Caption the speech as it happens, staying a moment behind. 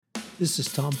This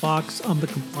is Tom Fox. I'm the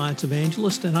Compliance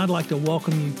Evangelist, and I'd like to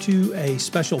welcome you to a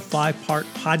special 5-part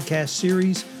podcast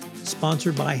series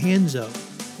sponsored by Hanzo.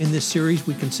 In this series,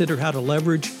 we consider how to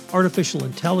leverage artificial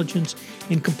intelligence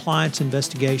in compliance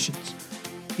investigations.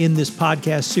 In this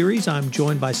podcast series, I'm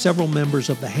joined by several members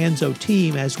of the Hanzo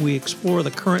team as we explore the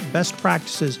current best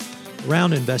practices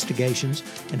around investigations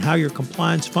and how your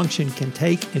compliance function can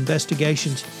take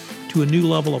investigations to a new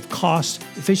level of cost,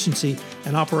 efficiency,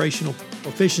 and operational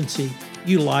proficiency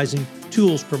utilizing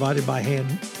tools provided by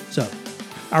Hanzo.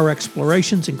 Our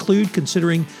explorations include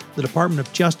considering the Department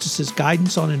of Justice's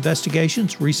guidance on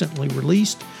investigations recently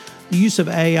released, the use of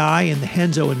AI in the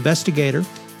Hanzo Investigator,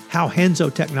 how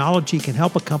Hanzo technology can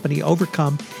help a company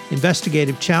overcome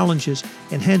investigative challenges,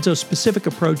 and Hanzo's specific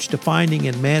approach to finding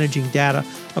and managing data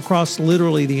across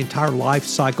literally the entire life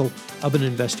cycle of an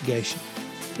investigation.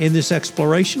 In this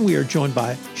exploration, we are joined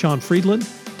by Sean Friedland,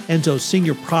 Hanzo's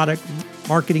Senior Product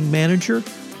Marketing Manager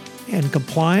and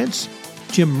Compliance,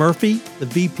 Jim Murphy, the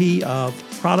VP of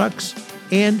Products,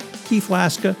 and Keith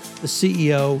Laska, the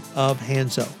CEO of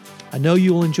Hanzo. I know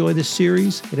you will enjoy this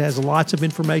series. It has lots of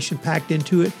information packed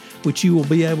into it, which you will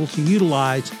be able to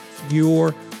utilize in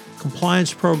your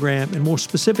compliance program and more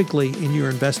specifically in your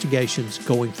investigations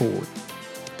going forward.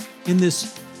 In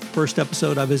this first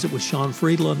episode, I visit with Sean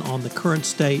Friedland on the current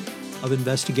state of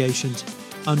investigations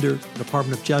under the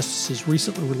Department of Justice's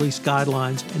recently released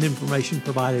guidelines and information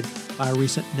provided by a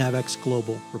recent NAVEX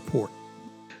Global report.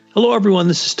 Hello, everyone.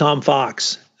 This is Tom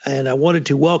Fox, and I wanted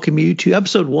to welcome you to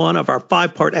episode 1 of our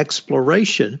 5-part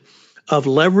exploration of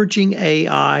leveraging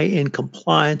AI in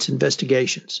compliance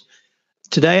investigations.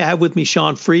 Today, I have with me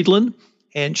Sean Friedland,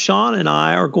 and Sean and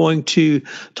I are going to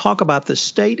talk about the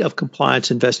state of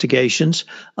compliance investigations,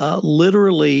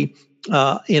 literally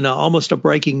in almost a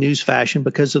breaking news fashion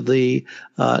because of the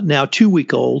now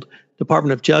 2-week-old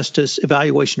Department of Justice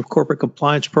Evaluation of Corporate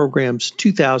Compliance Programs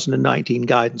 2019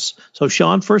 guidance. So,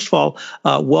 Sean, first of all,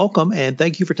 welcome, and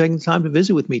thank you for taking the time to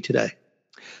visit with me today.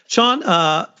 Sean,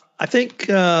 I think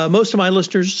most of my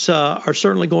listeners are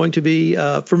certainly going to be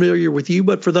familiar with you,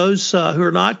 but for those who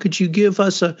are not, could you give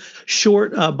us a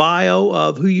short bio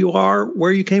of who you are,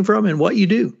 where you came from, and what you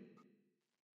do?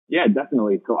 Yeah,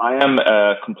 definitely. So I am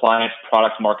a compliance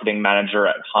product marketing manager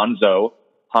at Hanzo.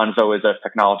 Hanzo is a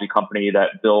technology company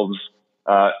that builds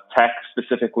tech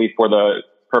specifically for the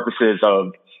purposes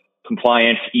of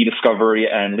compliance, e-discovery,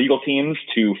 and legal teams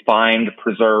to find,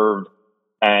 preserve,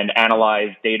 and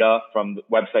analyze data from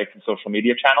websites and social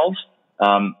media channels.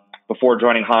 Before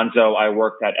joining Hanzo, I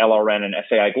worked at LRN and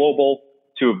SAI Global,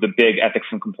 2 of the big ethics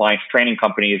and compliance training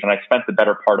companies, and I spent the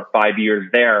better part of 5 years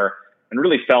there and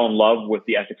really fell in love with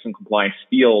the ethics and compliance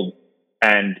field.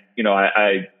 And,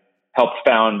 I helped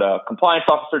found Compliance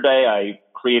Officer Day. I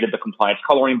created the compliance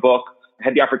coloring book. I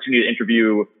had the opportunity to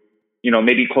interview,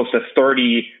 maybe close to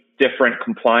 30 different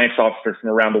compliance officers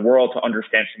from around the world to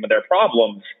understand some of their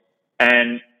problems.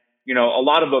 And, a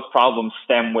lot of those problems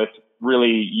stem with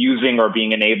really using or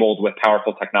being enabled with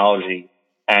powerful technology.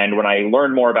 And when I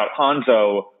learned more about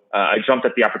Hanzo, I jumped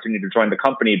at the opportunity to join the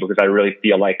company because I really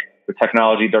feel like the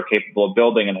technology they're capable of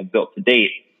building and have built to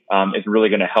date is really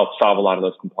going to help solve a lot of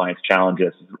those compliance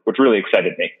challenges, which really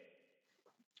excited me.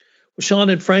 Well, Sean,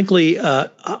 and frankly,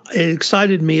 it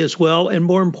excited me as well. And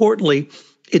more importantly,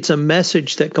 it's a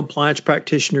message that compliance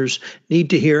practitioners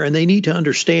need to hear and they need to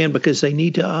understand because they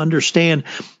need to understand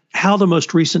how the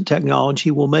most recent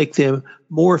technology will make them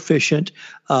more efficient,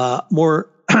 more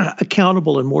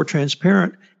accountable, and more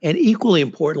transparent. And equally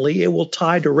importantly, it will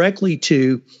tie directly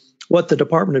to what the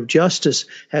Department of Justice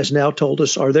has now told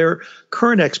us are their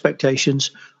current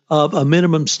expectations of a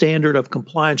minimum standard of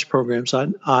compliance programs.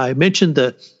 I mentioned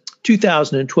the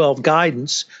 2012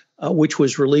 guidance, which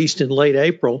was released in late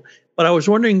April. But I was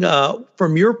wondering,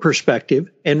 from your perspective,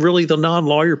 and really the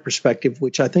non-lawyer perspective,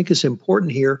 which I think is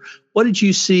important here, what did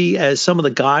you see as some of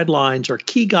the guidelines or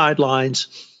key guidelines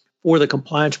for the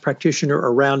compliance practitioner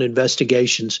around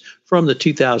investigations from the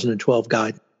 2012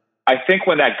 guidance? I think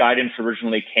when that guidance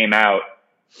originally came out,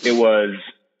 it was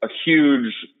a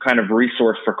huge kind of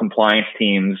resource for compliance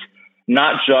teams,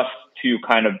 not just to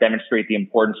kind of demonstrate the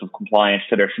importance of compliance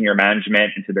to their senior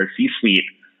management and to their C-suite,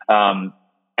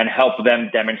 and help them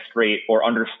demonstrate or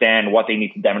understand what they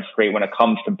need to demonstrate when it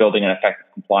comes to building an effective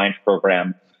compliance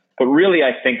program. But really,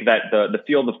 I think that the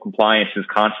field of compliance is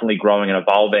constantly growing and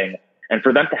evolving. And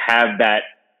for them to have that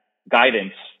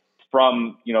guidance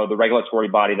from, the regulatory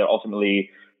body that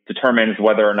ultimately determines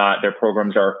whether or not their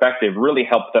programs are effective really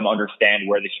helps them understand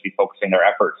where they should be focusing their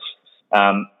efforts.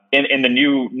 In the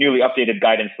newly updated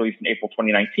guidance released in April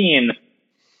 2019,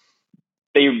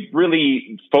 they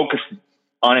really focused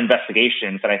on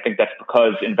investigations. And I think that's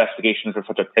because investigations are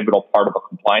such a pivotal part of a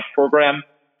compliance program.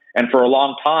 And for a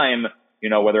long time,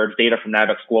 whether it's data from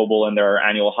Navex Global and their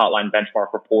annual hotline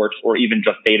benchmark reports, or even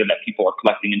just data that people are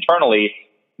collecting internally,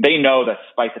 they know that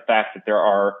despite the fact that there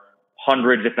are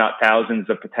hundreds, if not thousands,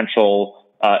 of potential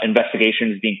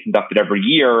investigations being conducted every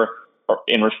year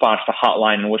in response to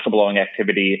hotline and whistleblowing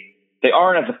activity, they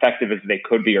aren't as effective as they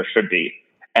could be or should be.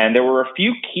 And there were a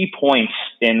few key points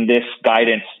in this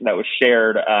guidance that was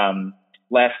shared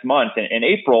last month in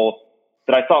April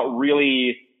that I thought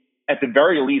really, at the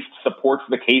very least, supports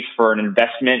the case for an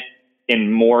investment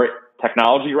in more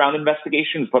technology around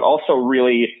investigations, but also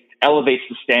really elevates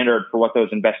the standard for what those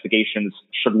investigations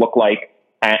should look like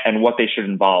and what they should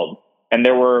involve. And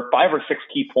there were 5 or 6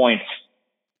 key points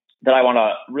that I want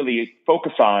to really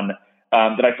focus on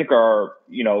that I think are,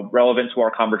 relevant to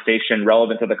our conversation,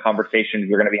 relevant to the conversations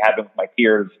we're going to be having with my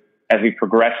peers as we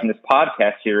progress in this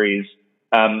podcast series.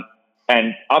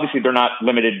 And obviously, they're not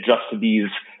limited just to these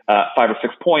 5 or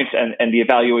 6 points, and the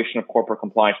evaluation of corporate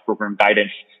compliance program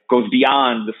guidance goes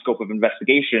beyond the scope of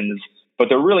investigations, but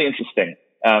they're really interesting.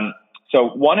 So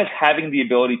one is having the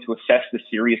ability to assess the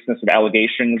seriousness of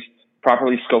allegations,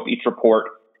 properly scope each report,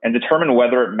 and determine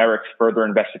whether it merits further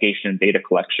investigation and data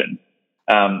collection.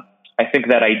 I think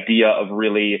that idea of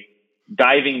really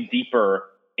diving deeper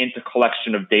into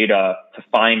collection of data to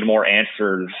find more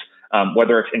answers,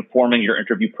 whether it's informing your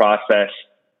interview process,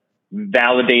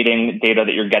 validating data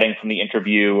that you're getting from the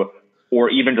interview, or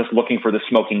even just looking for the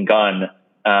smoking gun.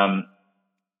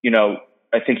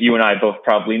 I think you and I both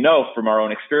probably know from our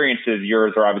own experiences,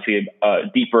 yours are obviously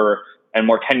deeper and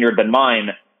more tenured than mine,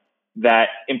 that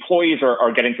employees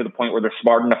are getting to the point where they're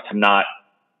smart enough to not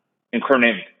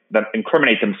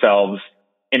incriminate themselves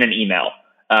in an email.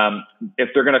 If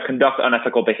they're going to conduct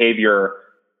unethical behavior,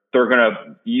 they're going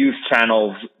to use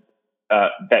channels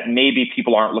that maybe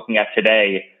people aren't looking at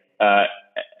today.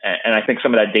 And I think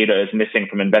some of that data is missing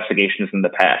from investigations in the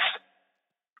past.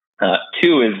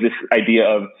 2 is this idea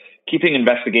of keeping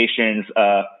investigations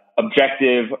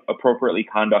objective, appropriately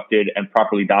conducted, and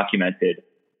properly documented.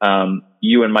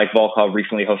 You and Mike Volkov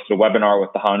recently hosted a webinar with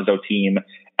the Hanzo team,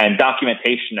 and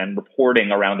documentation and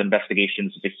reporting around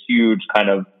investigations is a huge kind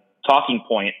of talking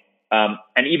point.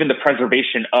 And even the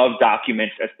preservation of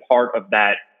documents as part of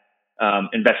that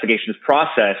investigations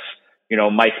process.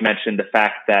 Mike mentioned the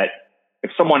fact that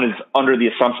if someone is under the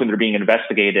assumption they're being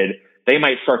investigated, they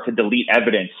might start to delete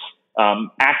evidence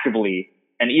actively.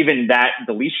 And even that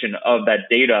deletion of that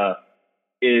data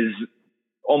is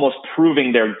almost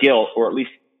proving their guilt, or at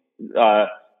least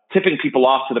tipping people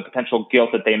off to the potential guilt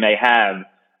that they may have.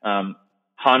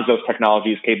 Hanzo's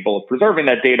technology is capable of preserving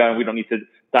that data, and we don't need to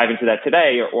dive into that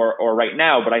today or right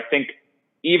now. But I think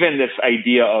even this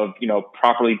idea of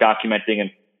properly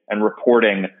documenting and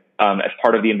reporting as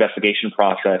part of the investigation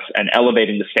process and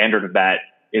elevating the standard of that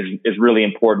is really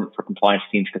important for compliance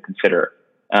teams to consider.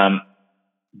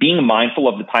 Being mindful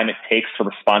of the time it takes to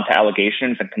respond to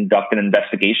allegations and conduct an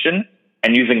investigation,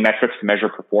 and using metrics to measure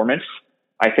performance.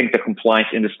 I think the compliance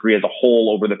industry as a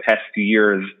whole over the past few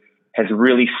years has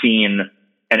really seen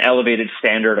an elevated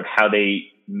standard of how they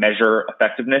measure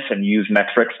effectiveness and use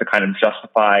metrics to kind of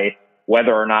justify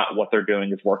whether or not what they're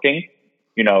doing is working.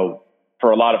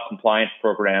 For a lot of compliance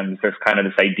programs, there's kind of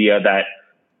this idea that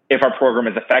if our program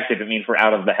is effective, it means we're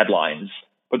out of the headlines.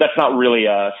 But that's not really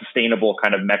a sustainable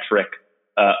kind of metric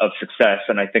of success.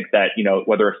 And I think that,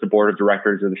 whether it's the board of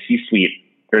directors or the C-suite,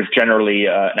 there's generally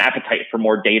an appetite for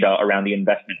more data around the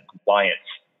investment in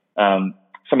compliance.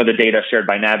 Some of the data shared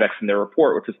by Navex in their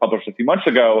report, which was published a few months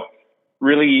ago,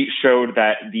 really showed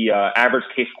that the average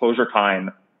case closure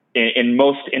time in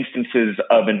most instances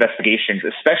of investigations,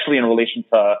 especially in relation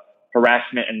to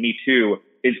harassment and Me Too,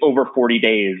 is over 40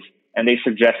 days. And they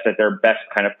suggest that their best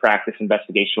kind of practice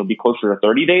investigation will be closer to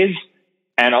 30 days.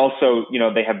 And also,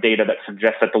 they have data that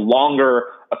suggests that the longer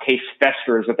a case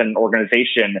festers within an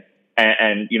organization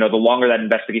and the longer that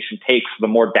investigation takes, the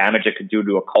more damage it could do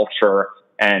to a culture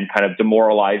and kind of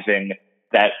demoralizing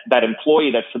that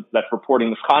employee that's reporting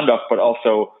misconduct, but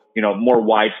also, more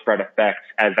widespread effects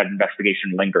as that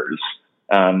investigation lingers.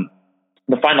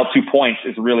 The final 2 points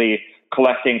is really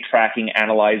collecting, tracking,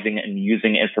 analyzing, and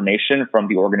using information from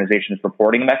the organization's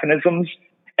reporting mechanisms,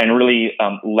 and really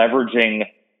leveraging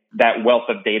that wealth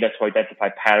of data to identify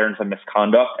patterns of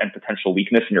misconduct and potential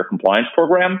weakness in your compliance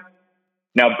program.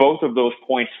 Now, both of those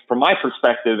points, from my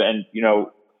perspective, and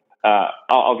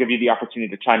I'll give you the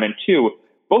opportunity to chime in too,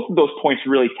 both of those points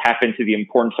really tap into the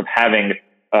importance of having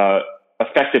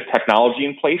effective technology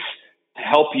in place to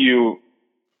help you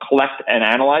collect and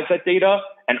analyze that data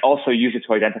and also use it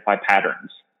to identify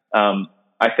patterns.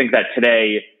 I think that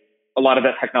today, a lot of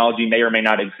that technology may or may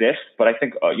not exist, but I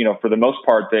think, for the most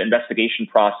part, the investigation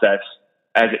process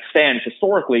as it stands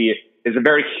historically is a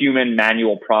very human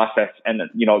manual process. And,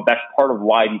 that's part of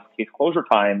why these case closure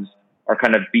times are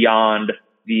kind of beyond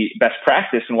the best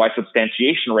practice and why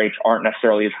substantiation rates aren't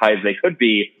necessarily as high as they could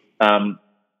be,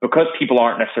 because people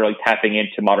aren't necessarily tapping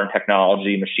into modern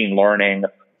technology, machine learning,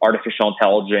 artificial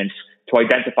intelligence to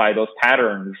identify those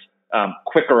patterns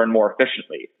quicker and more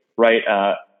efficiently, right?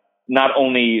 Not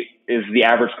only is the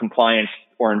average compliance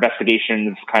or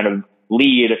investigations kind of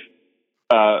lead,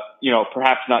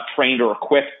 perhaps not trained or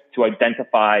equipped to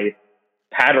identify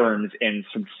patterns in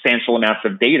substantial amounts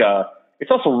of data, it's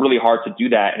also really hard to do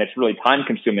that. And it's really time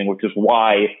consuming, which is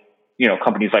why,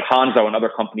 companies like Hanzo and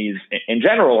other companies in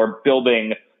general are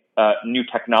building new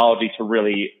technology to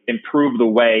really improve the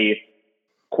way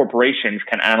corporations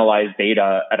can analyze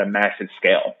data at a massive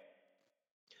scale.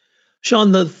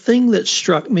 Sean, the thing that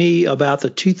struck me about the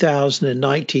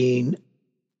 2019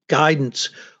 guidance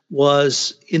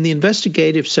was in the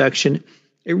investigative section,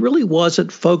 it really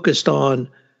wasn't focused on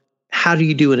how do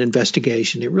you do an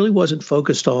investigation. It really wasn't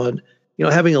focused on,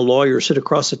 having a lawyer sit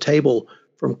across the table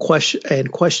from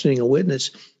questioning a witness.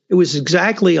 It was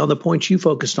exactly on the points you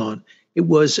focused on. It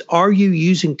was, are you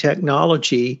using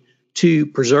technology to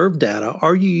preserve data?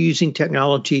 Are you using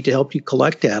technology to help you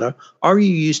collect data? Are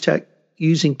you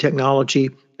using technology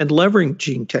and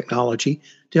leveraging technology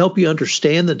to help you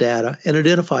understand the data and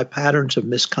identify patterns of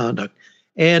misconduct?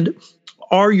 And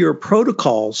are your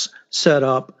protocols set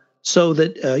up so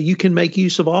that you can make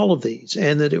use of all of these?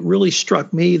 And that it really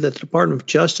struck me that the Department of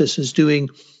Justice is doing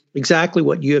exactly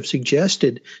what you have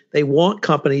suggested. They want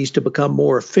companies to become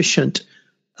more efficient.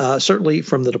 Certainly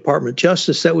from the Department of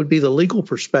Justice, that would be the legal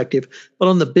perspective. But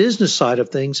on the business side of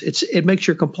things, it makes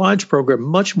your compliance program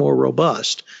much more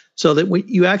robust so that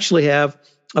you actually have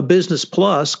a business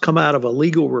plus come out of a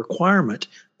legal requirement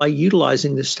by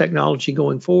utilizing this technology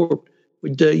going forward.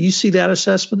 Would you see that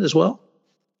assessment as well?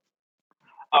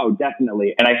 Oh,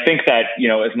 definitely. And I think that,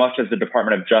 as much as the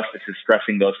Department of Justice is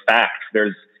stressing those facts,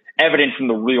 there's evidence in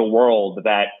the real world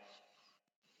that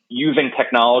using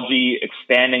technology,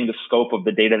 expanding the scope of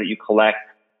the data that you collect,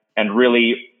 and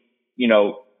really,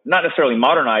 not necessarily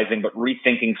modernizing, but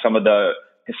rethinking some of the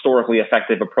historically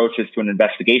effective approaches to an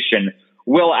investigation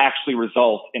will actually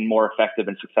result in more effective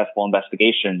and successful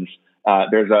investigations.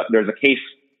 There's a case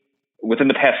within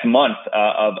the past month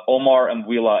of Omar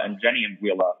Mbuila and Jenny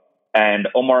Mbuila. And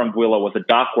Omar Mbuila was a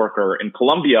dock worker in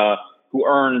Colombia who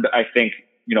earned, I think,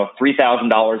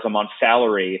 $3,000 a month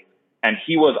salary. And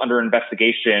he was under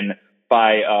investigation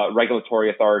by regulatory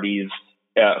authorities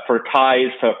for ties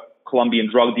to Colombian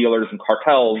drug dealers and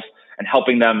cartels and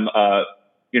helping them,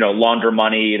 launder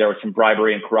money. There was some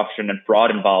bribery and corruption and fraud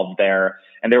involved there.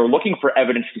 And they were looking for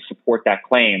evidence to support that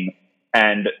claim.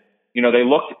 And, they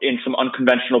looked in some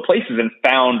unconventional places and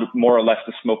found more or less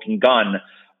the smoking gun.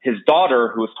 His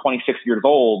daughter, who was 26 years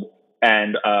old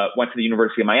and went to the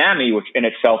University of Miami, which in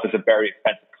itself is a very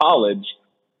expensive college,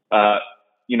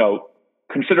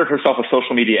 considered herself a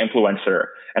social media influencer.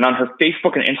 And on her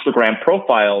Facebook and Instagram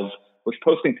profiles was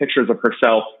posting pictures of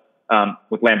herself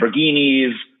with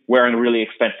Lamborghinis, wearing really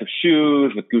expensive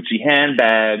shoes, with Gucci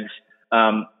handbags,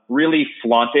 really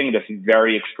flaunting this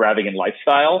very extravagant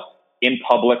lifestyle in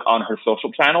public on her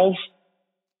social channels.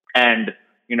 And,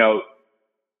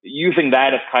 using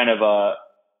that as kind of a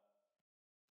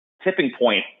tipping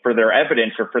point for their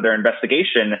evidence or for their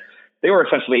investigation, they were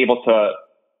essentially able to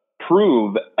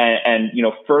prove and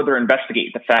further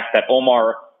investigate the fact that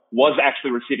Omar was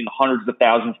actually receiving hundreds of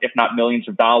thousands, if not millions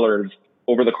of dollars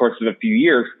over the course of a few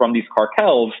years from these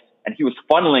cartels. And he was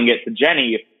funneling it to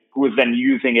Jenny, who was then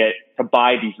using it to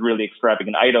buy these really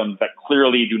extravagant items that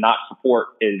clearly do not support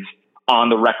his on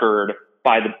the record,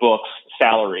 by the books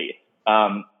salary.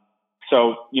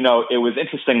 So, it was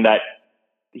interesting that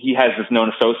he has this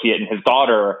known associate and his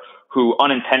daughter who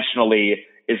unintentionally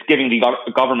is giving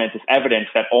the government this evidence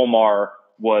that Omar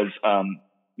was,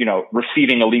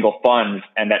 receiving illegal funds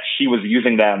and that she was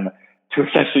using them to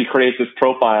essentially create this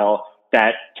profile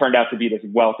that turned out to be this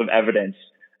wealth of evidence.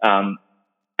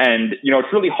 And,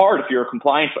 it's really hard if you're a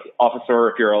compliance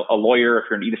officer, if you're a lawyer, if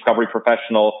you're an e-discovery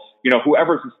professional,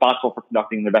 whoever's responsible for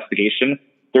conducting an investigation.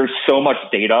 There's so much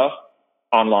data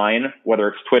online, whether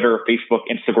it's Twitter, Facebook,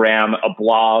 Instagram, a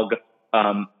blog,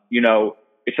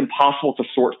 it's impossible to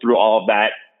sort through all of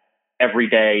that every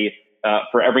day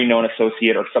for every known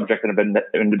associate or subject of an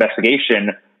investigation,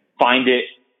 find it,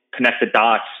 connect the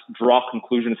dots, draw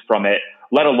conclusions from it,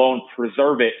 let alone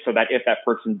preserve it so that if that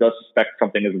person does suspect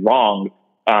something is wrong,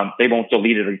 they won't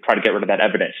delete it or try to get rid of that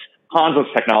evidence. Hanzo's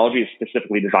technology is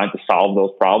specifically designed to solve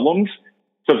those problems.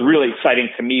 So it's really exciting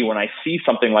to me when I see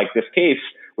something like this case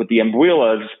with the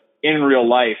Ambuilas in real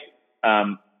life,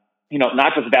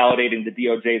 not just validating the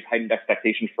DOJ's heightened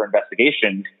expectations for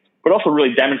investigations, but also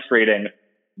really demonstrating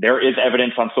there is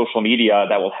evidence on social media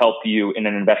that will help you in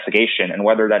an investigation. And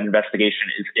whether that investigation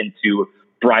is into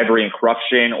bribery and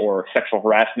corruption or sexual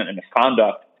harassment and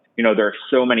misconduct, there are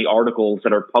so many articles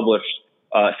that are published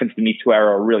since the Me Too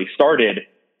era really started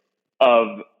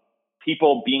of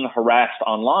people being harassed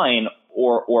online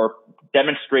or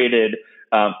demonstrated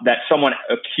that someone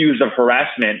accused of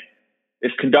harassment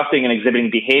is conducting and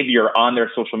exhibiting behavior on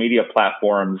their social media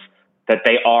platforms that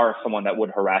they are someone that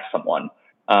would harass someone.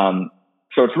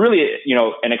 So it's really,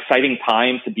 an exciting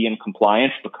time to be in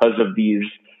compliance because of these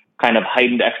kind of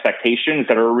heightened expectations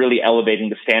that are really elevating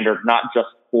the standard, not just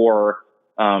for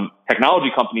technology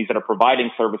companies that are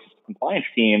providing services to compliance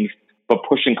teams, but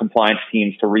pushing compliance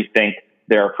teams to rethink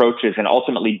their approaches and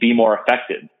ultimately be more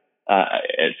effective.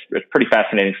 It's pretty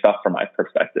fascinating stuff from my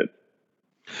perspective.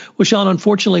 Well, Sean,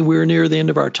 unfortunately, we're near the end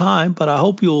of our time, but I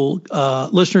hope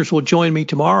listeners will join me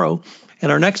tomorrow. In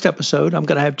our next episode, I'm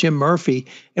going to have Jim Murphy,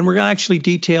 and we're going to actually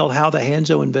detail how the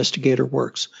Hanzo Investigator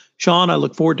works. Sean, I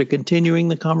look forward to continuing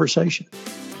the conversation.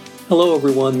 Hello,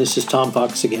 everyone. This is Tom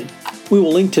Fox again. We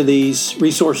will link to these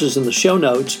resources in the show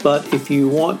notes, but if you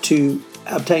want to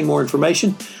obtain more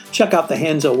information, check out the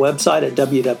Hanzo website at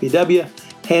www.hanzo.co.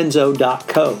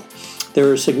 There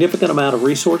are a significant amount of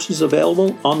resources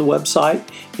available on the website.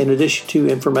 In addition to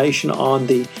information on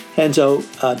the Hanzo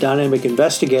Dynamic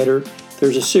Investigator,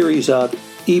 there's a series of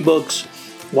ebooks,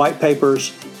 white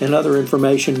papers, and other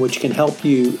information which can help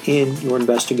you in your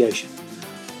investigation.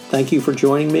 Thank you for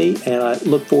joining me, and I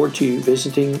look forward to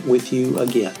visiting with you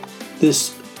again.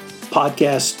 This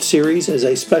podcast series is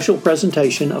a special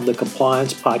presentation of the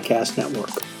Compliance Podcast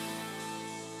Network.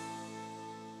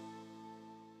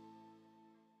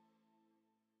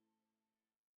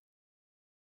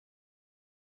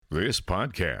 This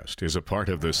podcast is a part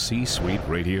of the C-Suite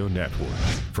Radio Network.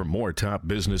 For more top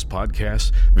business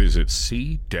podcasts, visit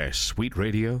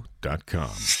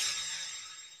c-suiteradio.com.